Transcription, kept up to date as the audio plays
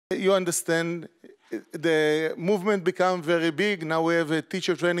You understand, the movement became very big. Now we have a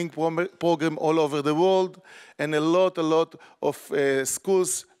teacher training program all over the world, and a lot of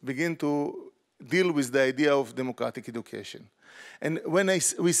schools begin to deal with the idea of democratic education. And when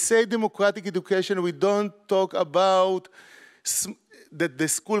we say democratic education, we don't talk about that the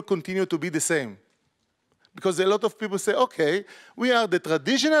school continue to be the same. Because a lot of people say, okay, we are the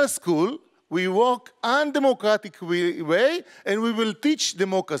traditional school, we work undemocratic way, and we will teach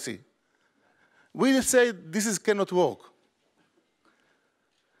democracy. We say this cannot work.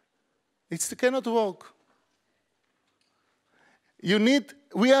 It cannot work.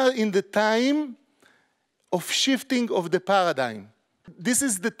 We are in the time of shifting of the paradigm. This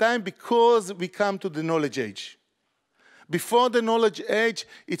is the time because we come to the knowledge age. Before the knowledge age,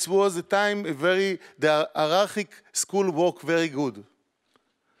 it was a time the hierarchic school worked very good.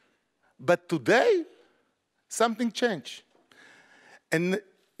 But today, something changed. And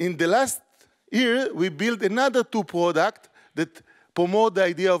in the last year, we built another two products that promote the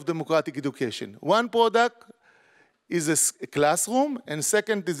idea of democratic education. One product is a classroom, and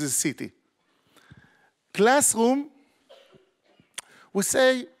second is a city. Classroom, we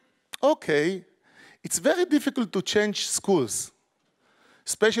say, okay, it's very difficult to change schools,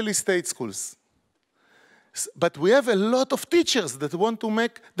 especially state schools. But we have a lot of teachers that want to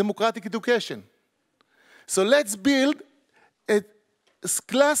make democratic education. So let's build a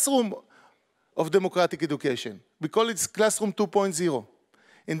classroom of democratic education. We call it Classroom 2.0.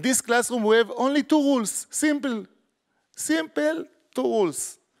 In this classroom, we have only two rules, simple two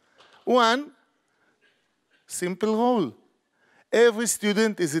rules. One, simple rule. Every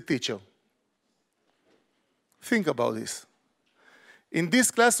student is a teacher. Think about this. In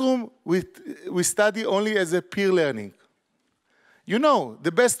this classroom, we study only as a peer learning. You know,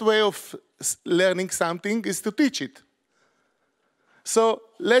 the best way of learning something is to teach it. So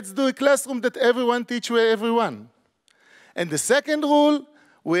let's do a classroom that everyone teaches everyone. And the second rule,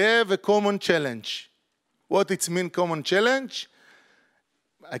 we have a common challenge. What it means, common challenge?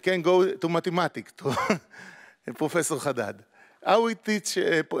 I can go to mathematics, to Professor Haddad. How we teach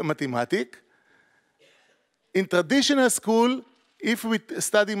mathematics? In traditional school, if we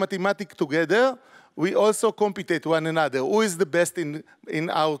study mathematics together, we also compete one another. Who is the best in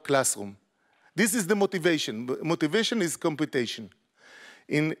our classroom? This is the motivation. Motivation is competition.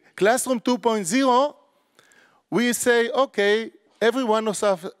 In Classroom 2.0, we say, okay, every one of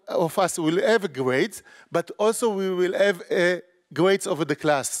us will have grades, but also we will have grades over the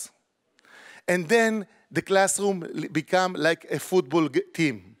class. And then the classroom become like a football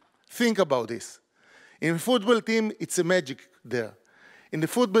team. Think about this. In a football team, it's a magic there. In the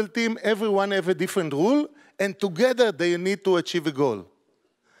football team, everyone have a different rule, and together they need to achieve a goal.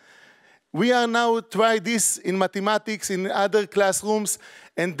 We are now trying this in mathematics, in other classrooms,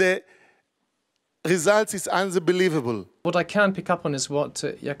 and the results is unbelievable. What I can pick up on is what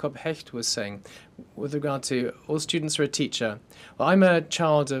Yaacov Hecht was saying with regard to all students are a teacher. Well, I'm a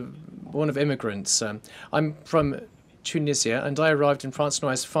child of one of immigrants. I'm from Tunisia, and I arrived in France when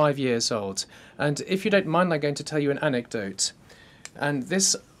I was 5 years old. And if you don't mind, I'm going to tell you an anecdote. And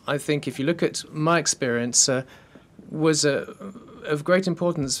this, I think, if you look at my experience, was of great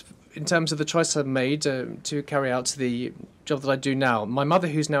importance in terms of the choice I've made to carry out the job that I do now. My mother,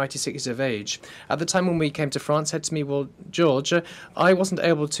 who's now 86 years of age, at the time when we came to France, said to me, well, George, I wasn't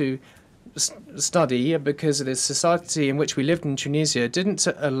able to study because the society in which we lived in Tunisia didn't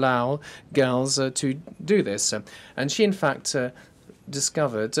allow girls to do this. And she, in fact,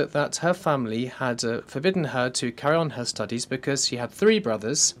 discovered that her family had forbidden her to carry on her studies because she had 3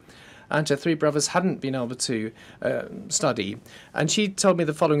 brothers, and her 3 brothers hadn't been able to study. And she told me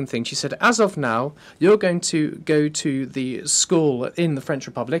the following thing. She said, as of now, you're going to go to the school in the French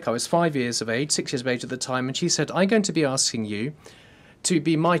Republic. I was 5 years of age, 6 years of age at the time, and she said, I'm going to be asking you to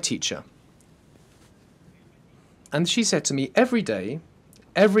be my teacher. And she said to me, every day,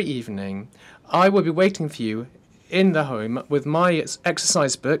 every evening, I will be waiting for you in the home with my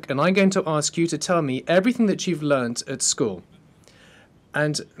exercise book, and I'm going to ask you to tell me everything that you've learned at school.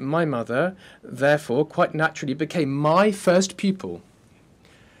 And my mother, therefore, quite naturally became my first pupil.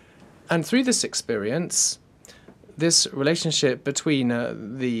 And through this experience, this relationship between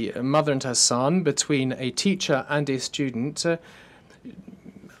the mother and her son, between a teacher and a student,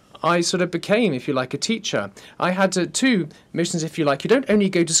 I sort of became, if you like, a teacher. I had 2 missions, if you like. You don't only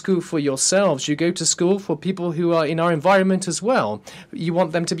go to school for yourselves, you go to school for people who are in our environment as well. You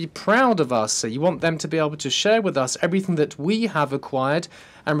want them to be proud of us. You want them to be able to share with us everything that we have acquired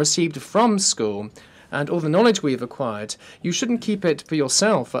and received from school. and all the knowledge we've acquired, you shouldn't keep it for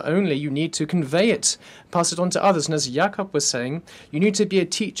yourself only. You need to convey it, pass it on to others. And as Yaacov was saying, you need to be a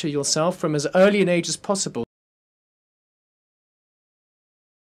teacher yourself from as early an age as possible.